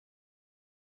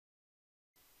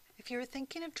If you are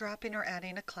thinking of dropping or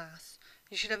adding a class,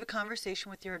 you should have a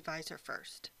conversation with your advisor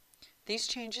first. These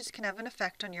changes can have an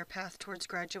effect on your path towards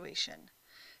graduation.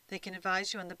 They can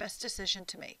advise you on the best decision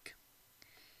to make.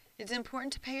 It is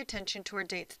important to pay attention toward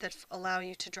dates that allow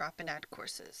you to drop and add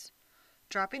courses.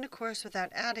 Dropping a course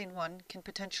without adding one can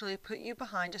potentially put you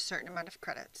behind a certain amount of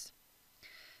credits.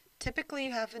 Typically,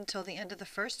 you have until the end of the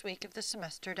first week of the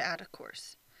semester to add a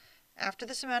course. After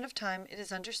this amount of time, it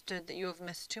is understood that you have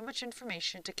missed too much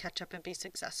information to catch up and be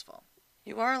successful.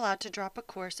 You are allowed to drop a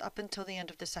course up until the end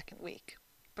of the second week,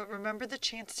 but remember the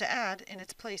chance to add in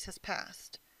its place has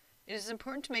passed. It is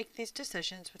important to make these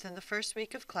decisions within the first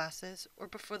week of classes or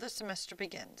before the semester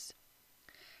begins.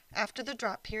 After the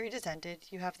drop period is ended,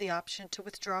 you have the option to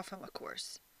withdraw from a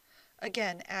course.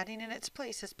 Again, adding in its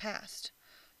place has passed.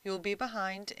 You will be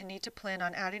behind and need to plan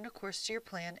on adding a course to your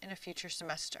plan in a future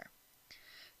semester.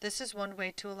 This is one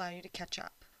way to allow you to catch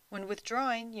up. When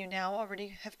withdrawing, you now already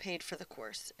have paid for the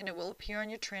course, and it will appear on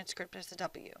your transcript as a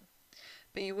W.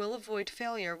 But you will avoid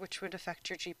failure, which would affect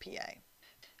your GPA.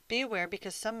 Be aware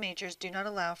because some majors do not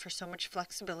allow for so much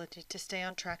flexibility to stay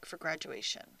on track for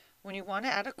graduation. When you want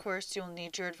to add a course, you will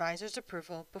need your advisor's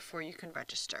approval before you can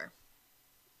register.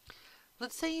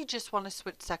 Let's say you just want to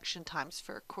switch section times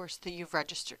for a course that you've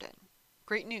registered in.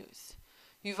 Great news!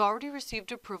 You've already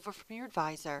received approval from your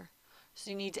advisor, so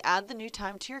you need to add the new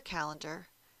time to your calendar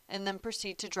and then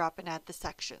proceed to drop and add the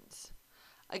sections.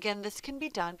 Again, this can be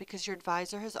done because your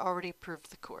advisor has already approved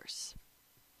the course.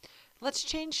 Let's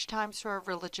change times for our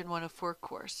Religion 104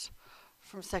 course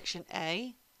from Section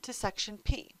A to Section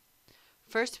P.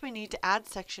 First, we need to add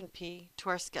Section P to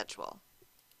our schedule.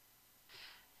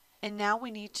 And now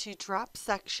we need to drop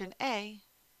Section A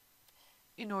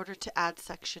in order to add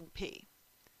Section P.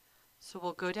 So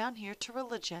we'll go down here to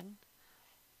Religion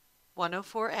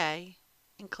 104A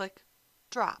and click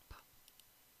Drop.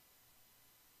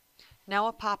 Now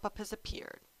a pop-up has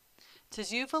appeared. It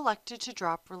says you've elected to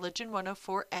drop Religion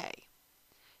 104A.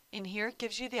 In here it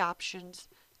gives you the options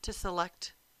to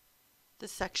select the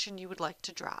section you would like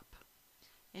to drop.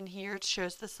 In here it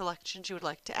shows the selections you would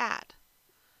like to add.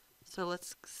 So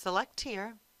let's select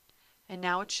here, and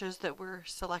now it shows that we're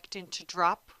selecting to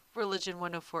drop Religion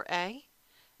 104A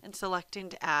and selecting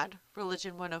to add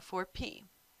Religion 104P.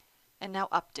 And now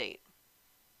update.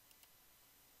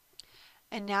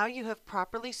 And now you have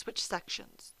properly switched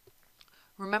sections.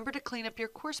 Remember to clean up your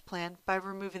course plan by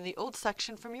removing the old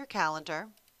section from your calendar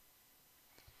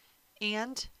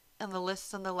and the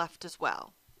lists on the left as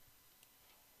well.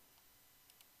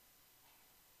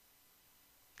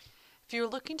 If you're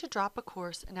looking to drop a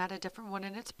course and add a different one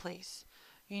in its place,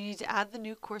 you need to add the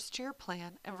new course to your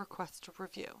plan and request a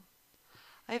review.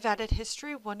 I have added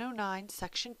History 109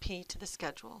 Section P to the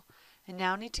schedule and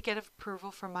now need to get approval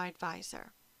from my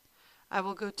advisor. I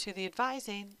will go to the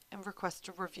advising and request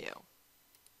a review.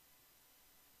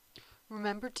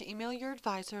 Remember to email your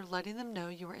advisor letting them know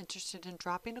you are interested in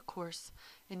dropping a course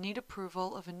and need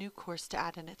approval of a new course to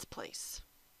add in its place.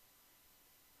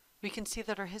 We can see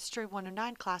that our History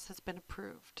 109 class has been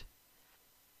approved.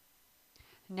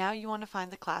 Now you want to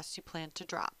find the class you plan to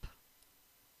drop.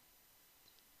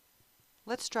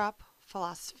 Let's drop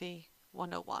Philosophy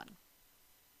 101.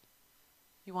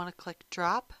 You want to click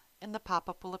Drop and the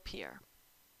pop-up will appear.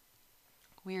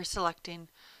 We are selecting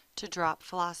to drop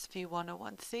Philosophy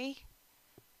 101C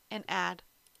and add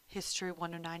History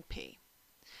 109P.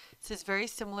 This is very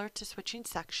similar to switching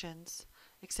sections,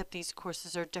 except these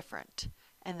courses are different,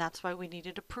 and that's why we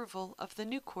needed approval of the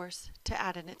new course to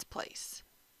add in its place.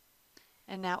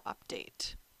 And now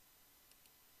update.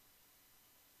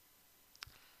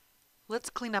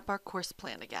 Let's clean up our course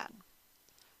plan again.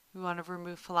 We want to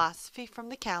remove philosophy from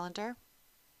the calendar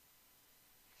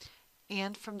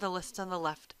and from the list on the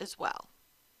left as well.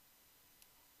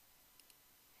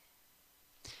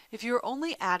 If you are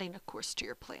only adding a course to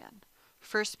your plan,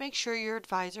 first make sure your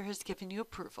advisor has given you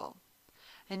approval.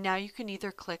 And now you can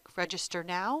either click Register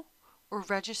Now or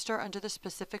Register under the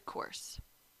specific course.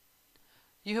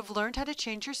 You have learned how to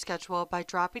change your schedule by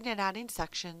dropping and adding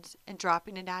sections and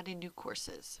dropping and adding new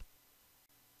courses.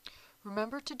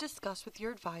 Remember to discuss with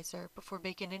your advisor before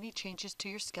making any changes to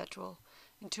your schedule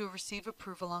and to receive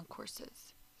approval on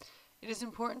courses. It is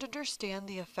important to understand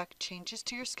the effect changes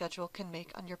to your schedule can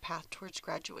make on your path towards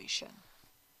graduation.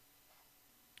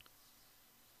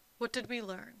 What did we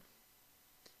learn?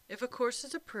 If a course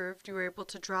is approved, you are able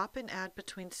to drop and add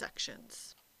between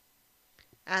sections.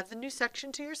 Add the new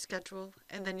section to your schedule,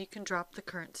 and then you can drop the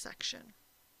current section.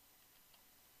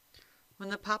 When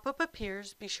the pop-up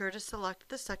appears, be sure to select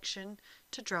the section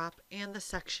to drop and the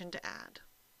section to add.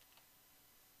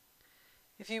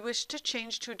 If you wish to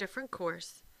change to a different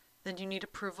course, Then you need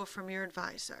approval from your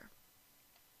advisor.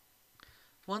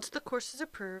 Once the course is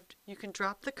approved, you can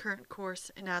drop the current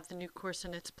course and add the new course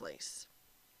in its place.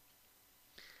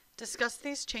 Discuss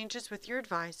these changes with your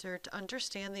advisor to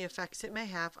understand the effects it may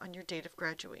have on your date of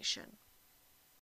graduation.